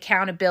take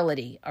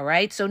accountability, all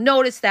right? So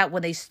notice that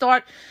when they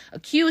start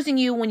accusing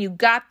you when you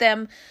got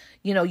them,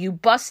 you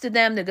busted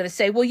them, they're going to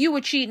say, well, you were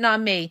cheating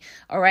on me,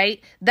 all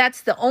right?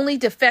 That's the only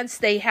defense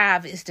they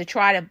have is to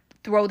try to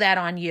throw that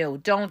on you.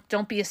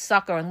 Don't be a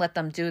sucker and let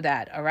them do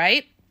that, all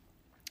right?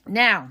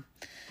 Now,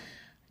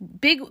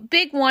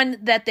 big one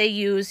that they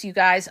use, you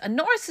guys, a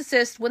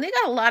narcissist, when they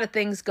got a lot of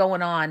things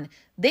going on,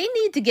 they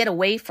need to get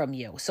away from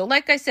you. So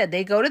like I said,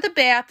 they go to the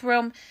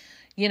bathroom,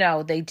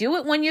 they do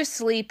it when you're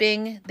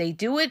sleeping. They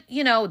do it,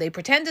 they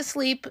pretend to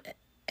sleep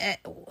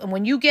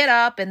when you get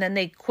up and then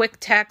they quick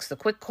text, a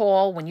quick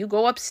call when you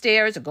go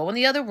upstairs or go in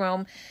the other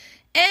room.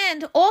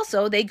 And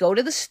also, they go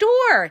to the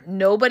store.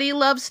 Nobody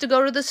loves to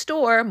go to the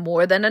store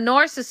more than a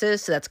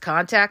narcissist that's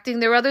contacting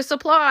their other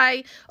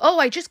supply. Oh,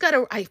 I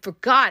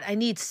forgot, I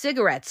need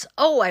cigarettes.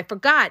 Oh, I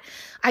forgot,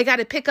 I got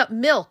to pick up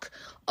milk.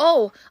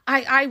 Oh,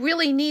 I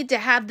really need to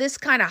have this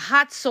kind of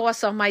hot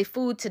sauce on my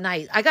food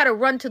tonight. I got to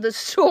run to the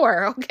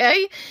store,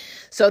 okay?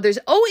 So there's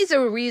always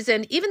a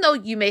reason, even though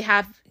you may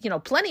have,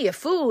 plenty of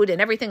food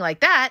and everything like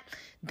that,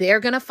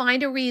 they're going to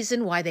find a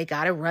reason why they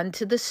got to run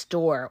to the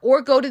store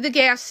or go to the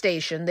gas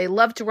station. They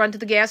love to run to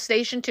the gas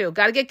station too.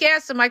 Got to get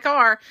gas in my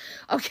car,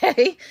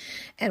 okay?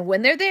 And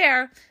when they're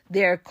there,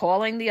 they're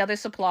calling the other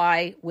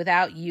supply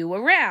without you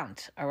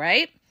around, all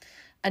right?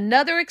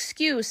 Another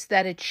excuse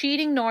that a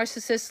cheating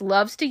narcissist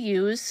loves to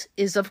use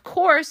is, of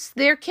course,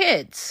 their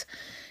kids.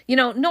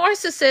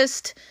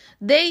 Narcissists,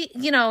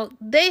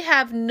 they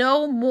have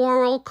no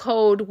moral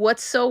code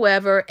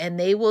whatsoever, and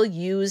they will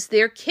use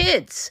their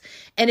kids.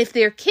 And if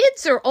their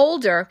kids are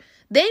older,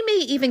 they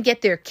may even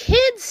get their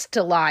kids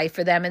to lie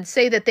for them and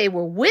say that they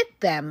were with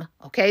them,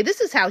 okay?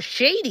 This is how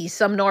shady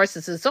some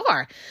narcissists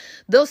are.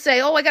 They'll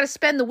say, oh, I got to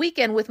spend the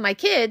weekend with my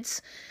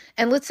kids.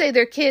 And let's say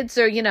their kids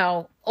are,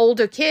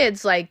 older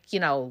kids, like,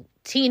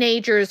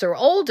 teenagers or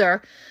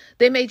older.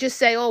 They may just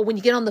say, oh, when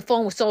you get on the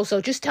phone with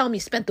so-so, just tell me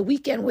you spent the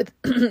weekend with,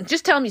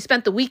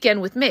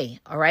 me,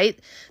 all right?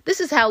 This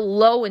is how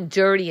low and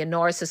dirty a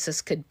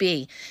narcissist could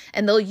be.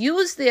 And they'll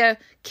use their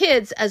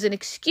kids as an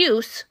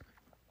excuse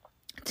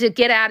to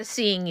get out of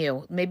seeing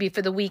you, maybe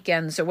for the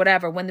weekends or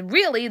whatever, when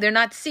really they're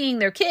not seeing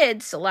their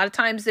kids. A lot of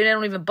times they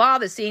don't even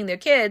bother seeing their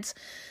kids.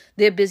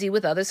 They're busy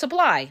with other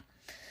supply.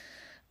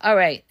 All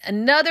right,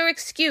 another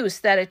excuse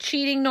that a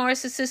cheating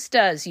narcissist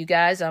does, you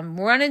guys, I'm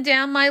running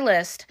down my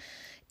list,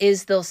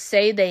 is they'll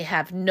say they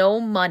have no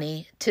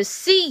money to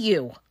see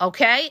you,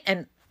 okay?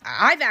 And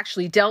I've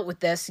actually dealt with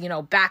this,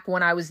 back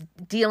when I was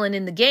dealing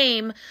in the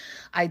game.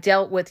 I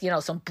dealt with,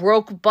 some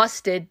broke,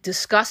 busted,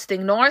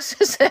 disgusting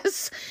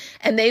narcissists.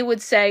 And they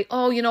would say,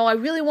 oh, I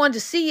really wanted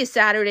to see you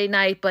Saturday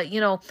night, but,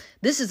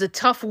 this is a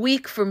tough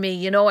week for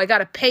me. I got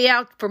to pay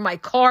out for my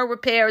car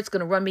repair. It's going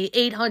to run me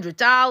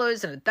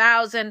 $800 and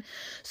 $1,000.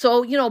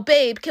 So,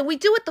 babe, can we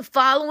do it the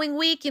following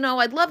week?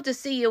 I'd love to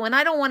see you. And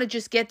I don't want to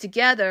just get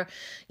together.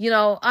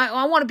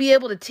 I want to be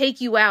able to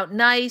take you out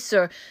nice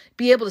or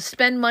be able to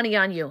spend money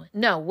on you.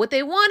 No, what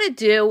they want to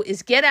do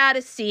is get out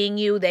of seeing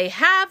you. They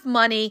have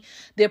money.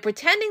 They're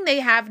pretending they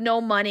have no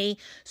money.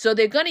 So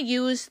they're going to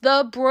use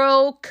the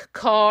broke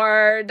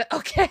card.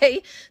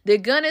 Okay. They're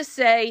going to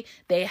say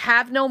they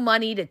have no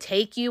money to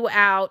take you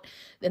out.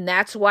 And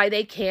that's why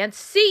they can't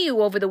see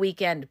you over the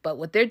weekend. But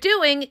what they're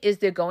doing is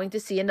they're going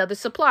to see another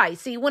supply.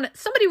 See, when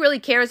somebody really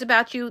cares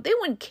about you, they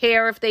wouldn't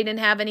care if they didn't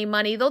have any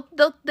money. They'll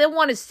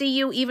want to see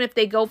you even if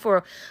they go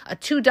for a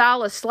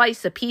 $2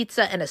 slice of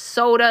pizza and a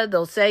soda.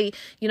 They'll say,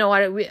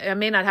 I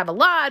may not have a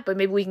lot, but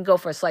maybe we can go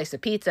for a slice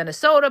of pizza and a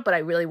soda, but I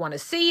really want to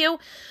see you.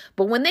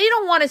 But when they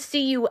don't want to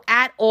see you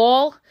at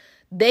all,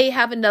 they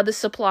have another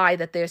supply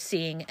that they're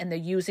seeing and they're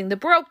using the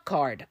broke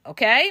card,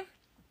 okay?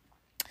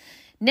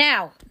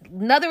 Now,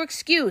 another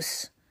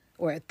excuse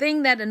or a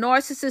thing that a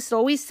narcissist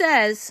always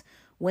says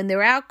when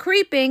they're out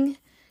creeping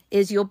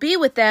is you'll be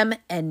with them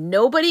and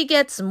nobody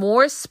gets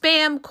more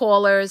spam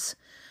callers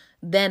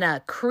than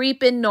a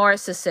creeping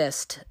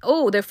narcissist.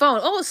 Oh, their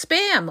phone. Oh,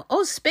 spam.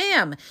 Oh,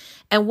 spam.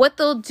 And what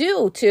they'll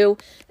do to,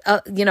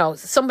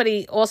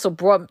 somebody also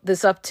brought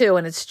this up too,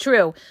 and it's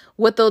true.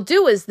 What they'll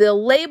do is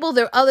they'll label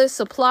their other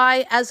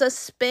supply as a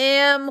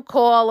spam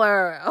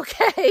caller.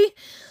 Okay.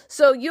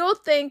 So you'll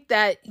think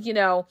that,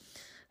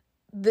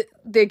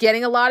 they're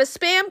getting a lot of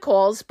spam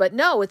calls, but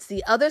no, it's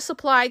the other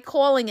supply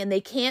calling and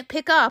they can't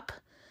pick up.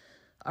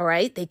 All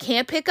right. They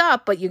can't pick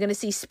up, but you're going to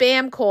see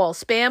spam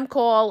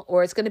call,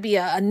 or it's going to be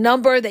a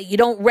number that you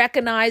don't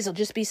recognize. It'll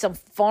just be some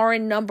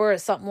foreign number or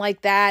something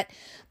like that.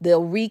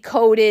 They'll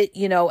recode it,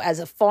 as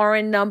a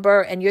foreign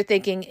number. And you're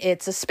thinking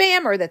it's a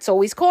spammer that's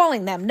always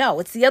calling them. No,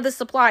 it's the other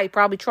supply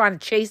probably trying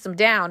to chase them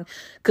down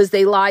because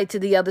they lied to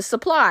the other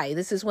supply.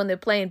 This is when they're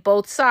playing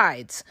both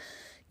sides,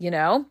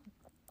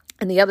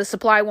 and the other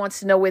supply wants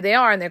to know where they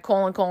are and they're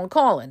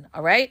calling.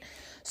 All right.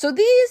 So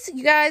these,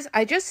 you guys,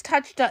 I just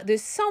touched on,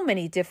 there's so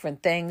many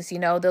different things,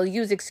 they'll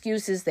use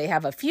excuses. They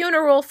have a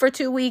funeral for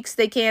 2 weeks.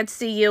 They can't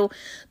see you.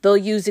 They'll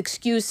use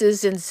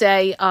excuses and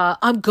say,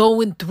 I'm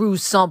going through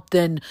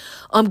something.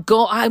 I'm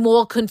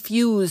all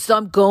confused.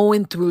 I'm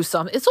going through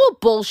something. It's all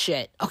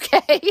bullshit.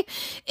 Okay.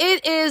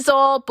 It is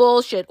all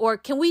bullshit. Or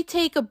can we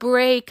take a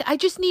break? I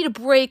just need a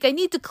break. I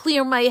need to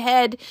clear my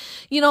head.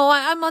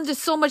 I'm under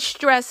so much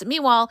stress.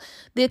 Meanwhile,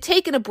 they're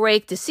taking a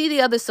break to see the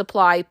other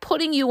supply,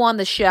 putting you on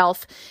the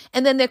shelf,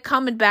 and then they're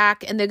coming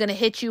back and they're going to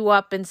hit you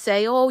up and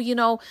say, oh,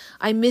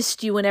 I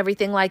missed you and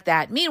everything like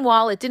that.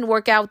 Meanwhile, it didn't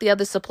work out with the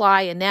other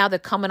supply and now they're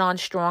coming on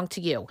strong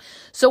to you.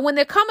 So when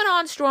they're coming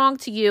on strong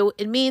to you,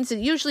 it means it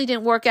usually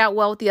didn't work out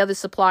well with the other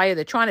supplier.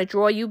 They're trying to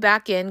draw you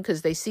back in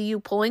because they see you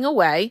pulling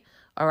away.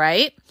 All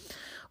right.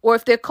 Or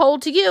if they're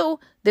cold to you,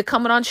 they're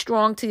coming on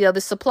strong to the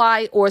other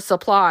supply or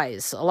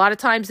supplies. A lot of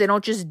times they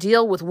don't just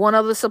deal with one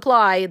other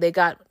supply.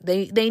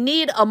 They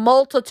need a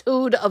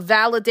multitude of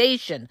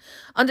validation.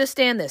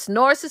 Understand this.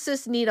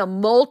 Narcissists need a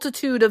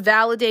multitude of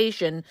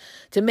validation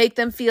to make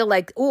them feel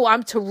like, oh,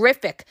 I'm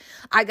terrific.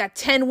 I got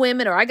 10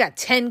 women or I got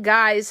 10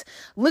 guys.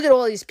 Look at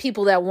all these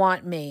people that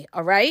want me.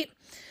 All right.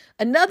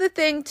 Another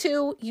thing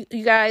too,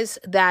 you guys,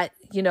 that,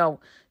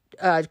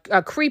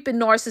 a creeping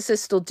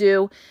narcissist will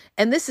do,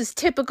 and this is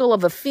typical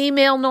of a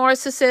female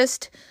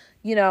narcissist.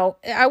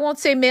 I won't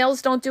say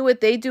males don't do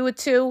it. They do it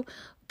too.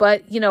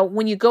 But,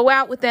 when you go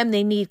out with them,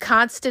 they need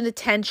constant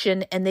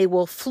attention and they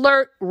will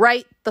flirt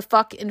right the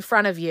fuck in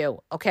front of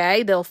you.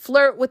 Okay. They'll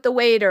flirt with the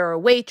waiter or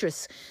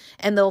waitress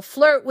and they'll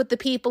flirt with the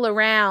people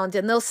around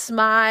and they'll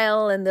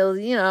smile and they'll,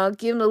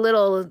 give them a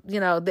little,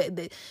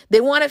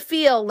 they want to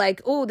feel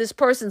like, oh, this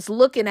person's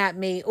looking at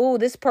me. Oh,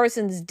 this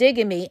person's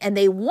digging me. And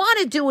they want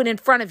to do it in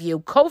front of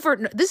you.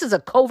 This is a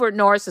covert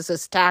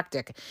narcissist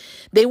tactic.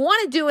 They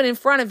want to do it in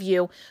front of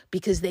you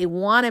because they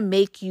want to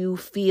make you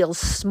feel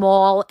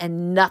small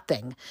and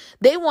nothing.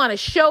 They want to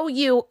show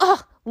you,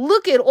 oh,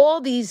 look at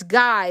all these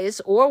guys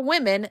or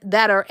women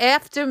that are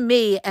after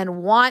me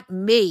and want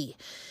me.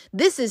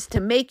 This is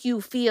to make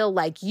you feel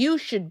like you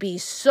should be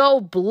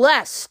so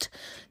blessed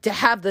to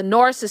have the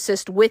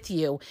narcissist with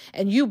you.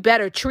 And you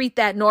better treat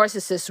that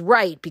narcissist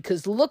right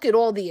because look at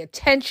all the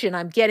attention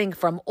I'm getting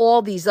from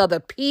all these other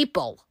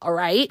people. All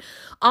right.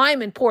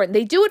 I'm important.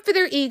 They do it for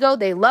their ego.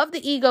 They love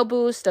the ego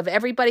boost of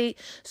everybody.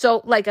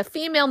 So like a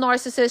female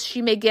narcissist,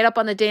 she may get up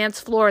on the dance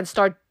floor and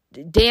start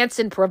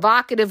dancing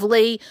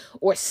provocatively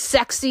or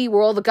sexy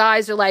where all the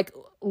guys are like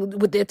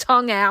with their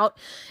tongue out.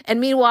 And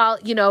meanwhile,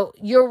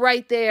 you're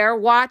right there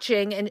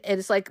watching and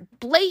it's like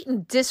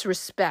blatant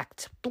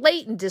disrespect.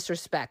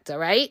 All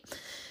right.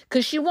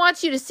 because she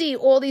wants you to see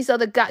all these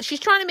other guys. She's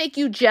trying to make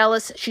you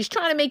jealous. She's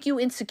trying to make you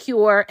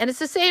insecure. And it's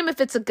the same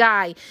if it's a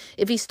guy,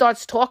 if he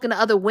starts talking to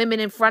other women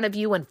in front of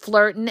you and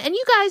flirting. And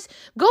you guys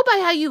go by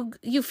how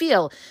you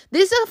feel.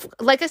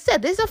 Like I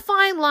said, there's a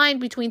fine line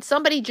between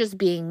somebody just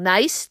being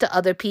nice to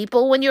other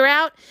people when you're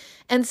out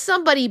and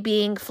somebody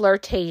being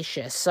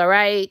flirtatious, all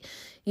right?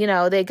 You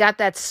know, they got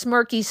that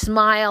smirky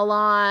smile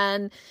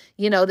on,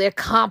 you know, they're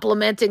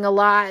complimenting a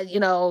lot, you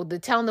know, they're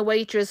telling the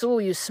waitress, oh,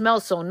 you smell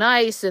so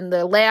nice, and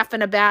they're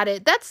laughing about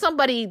it. That's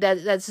somebody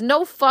that's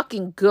no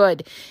fucking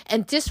good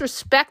and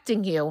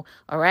disrespecting you,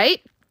 all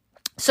right?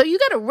 So you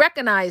got to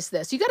recognize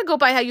this. You got to go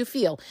by how you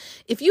feel.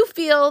 If you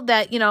feel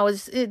that, you know,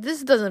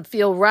 this doesn't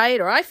feel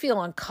right, or I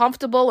feel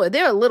uncomfortable, or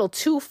they're a little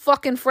too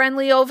fucking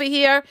friendly over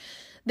here,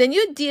 then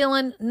you're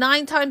dealing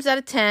 9 times out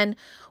of 10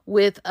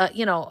 with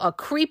a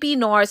creepy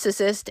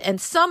narcissist, and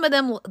some of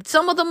them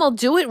will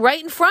do it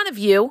right in front of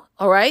you,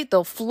 all right?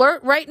 They'll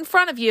flirt right in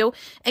front of you,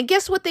 and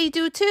guess what they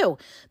do too?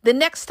 The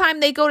next time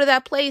they go to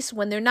that place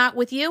when they're not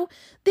with you,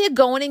 they're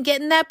going and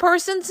getting that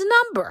person's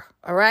number,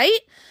 all right?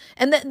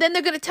 And then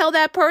they're going to tell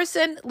that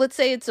person, let's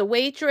say it's a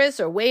waitress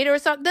or waiter or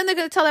something, then they're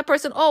going to tell that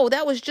person, oh,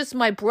 that was just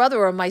my brother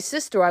or my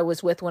sister I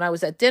was with when I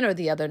was at dinner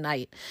the other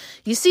night.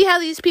 You see how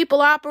these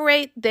people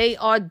operate? They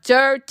are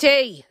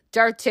dirty,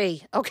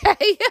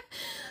 okay?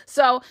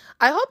 So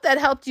I hope that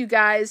helped you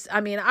guys. I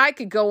mean, I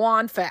could go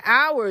on for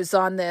hours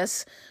on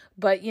this,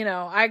 but, you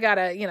know, I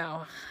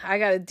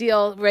gotta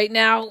deal right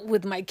now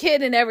with my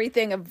kid and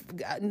everything. Of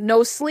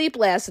no sleep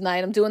last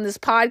night. I'm doing this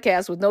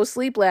podcast with no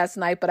sleep last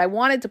night, but I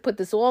wanted to put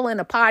this all in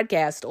a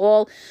podcast,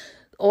 all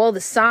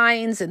the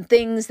signs and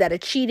things that a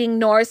cheating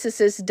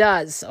narcissist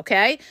does,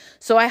 okay?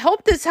 So I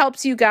hope this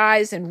helps you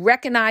guys in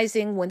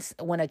recognizing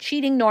when a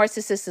cheating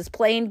narcissist is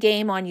playing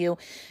game on you.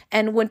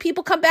 And when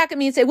people come back at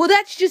me and say, well,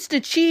 that's just a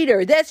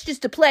cheater, that's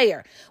just a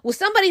player. Well,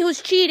 somebody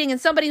who's cheating and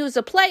somebody who's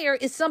a player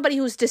is somebody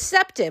who's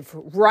deceptive,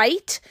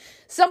 right?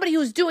 Somebody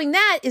who's doing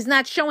that is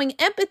not showing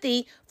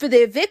empathy for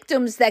their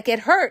victims that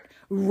get hurt,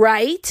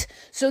 right?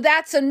 So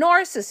that's a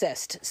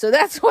narcissist. So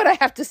that's what I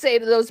have to say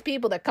to those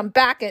people that come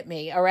back at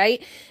me, all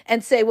right?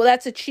 And say, well,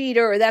 that's a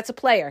cheater or that's a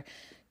player.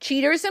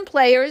 Cheaters and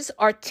players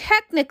are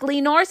technically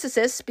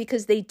narcissists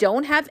because they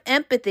don't have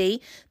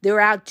empathy. They're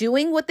out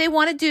doing what they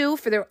want to do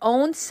for their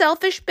own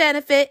selfish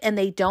benefit, and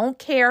they don't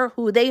care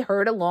who they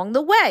hurt along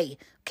the way.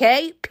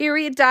 Okay?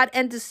 Period.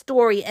 End of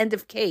story. End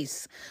of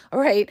case.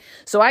 All right?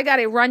 So I got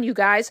to run, you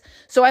guys.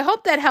 So I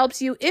hope that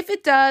helps you. If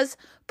it does,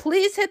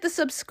 please hit the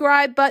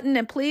subscribe button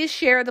and please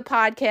share the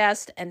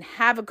podcast, and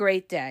have a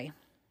great day.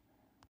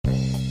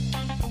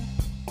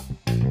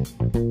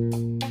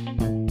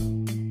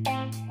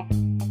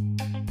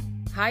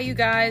 Hi, you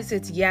guys,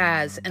 it's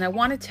Yaz, and I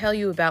want to tell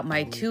you about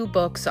my 2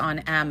 books on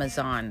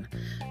Amazon.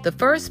 The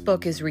first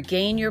book is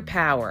Regain Your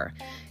Power.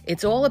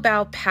 It's all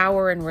about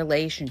power and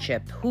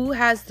relationship. Who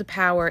has the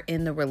power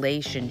in the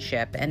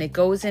relationship? And it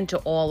goes into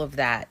all of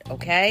that,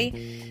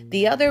 okay?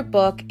 The other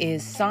book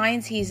is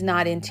Signs He's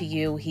Not Into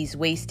You, He's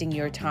Wasting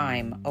Your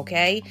Time,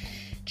 okay?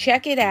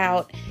 Check it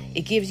out.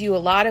 It gives you a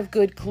lot of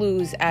good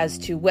clues as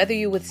to whether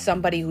you're with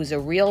somebody who's a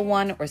real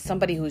one or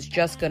somebody who's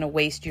just going to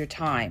waste your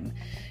time.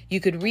 You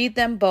could read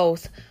them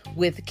both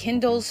with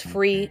Kindle's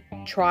free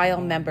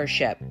trial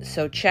membership.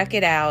 So check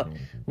it out.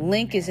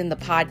 Link is in the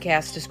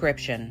podcast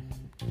description.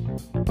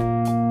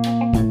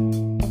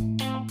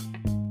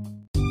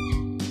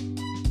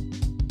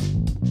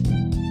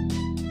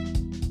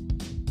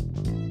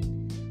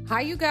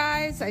 Hi, you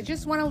guys. I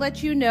just want to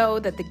let you know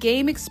that the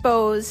Game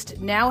Exposed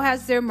now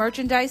has their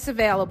merchandise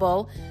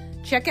available.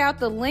 Check out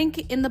the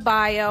link in the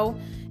bio,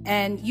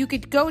 and you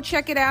could go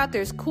check it out.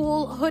 There's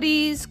cool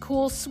hoodies,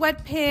 cool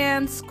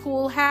sweatpants,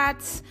 cool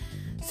hats.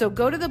 So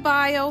go to the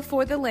bio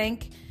for the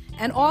link.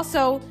 And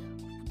also,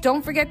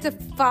 don't forget to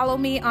follow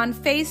me on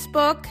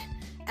Facebook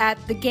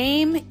at The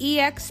Game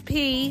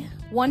EXP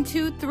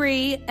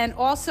 123, and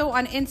also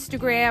on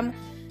Instagram,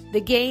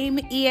 The Game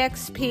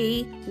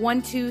EXP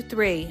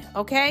 123.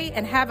 Okay?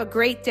 And have a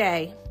great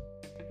day.